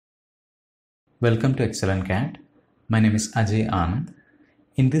Welcome to Excel and CAD. My name is Ajay Anand.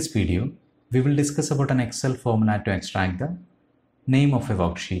 In this video, we will discuss about an Excel formula to extract the name of a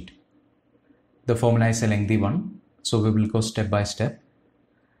worksheet. The formula is a lengthy one, so we will go step by step.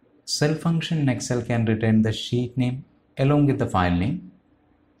 Cell function in Excel can return the sheet name along with the file name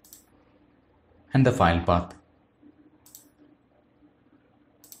and the file path.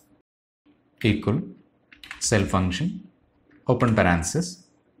 Equal cell function, open parenthesis,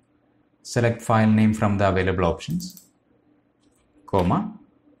 select file name from the available options, comma,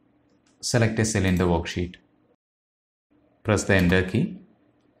 select a cell in the worksheet. Press the enter key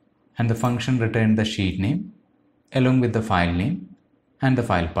and the function return the sheet name along with the file name and the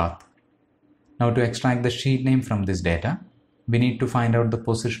file path. Now to extract the sheet name from this data, we need to find out the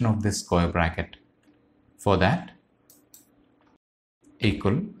position of this square bracket. For that,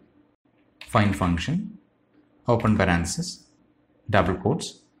 equal find function, open parenthesis, double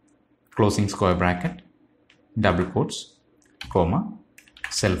quotes, closing square bracket, double quotes, comma,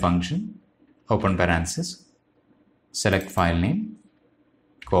 cell function, open parenthesis, select file name,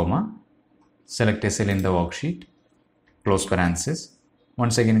 comma, select a cell in the worksheet, close parenthesis,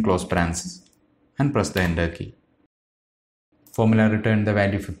 once again close parenthesis, and press the enter key. Formula returned the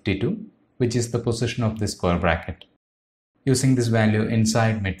value 52, which is the position of this square bracket. Using this value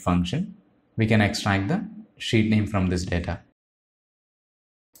inside mid function, we can extract the sheet name from this data.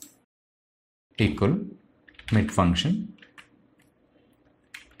 Equal mid function,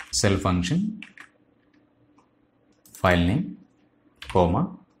 cell function, file name,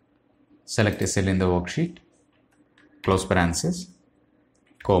 comma, select a cell in the worksheet, close parenthesis,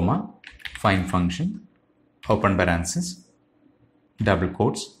 comma, find function, open parenthesis, double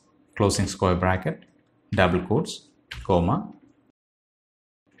quotes, closing square bracket, double quotes, comma,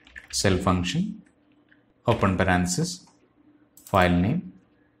 cell function, open parenthesis, file name,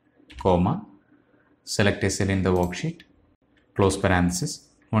 comma, select a cell in the worksheet, close parenthesis,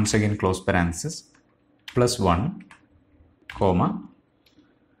 once again close parenthesis, plus 1, comma,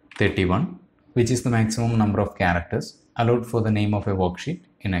 31, which is the maximum number of characters allowed for the name of a worksheet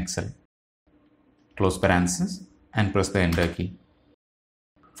in Excel. Close parenthesis and press the enter key.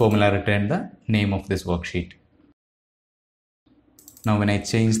 Formula returned the name of this worksheet. Now when I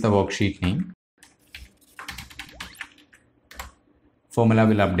change the worksheet name, formula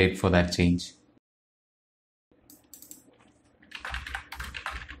will update for that change.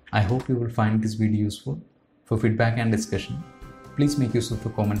 I hope you will find this video useful. For feedback and discussion, please make use of the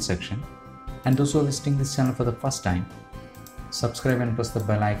comment section. And those who are visiting this channel for the first time, subscribe and press the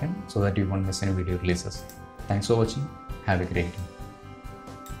bell icon so that you won't miss any video releases. Thanks for watching. Have a great day.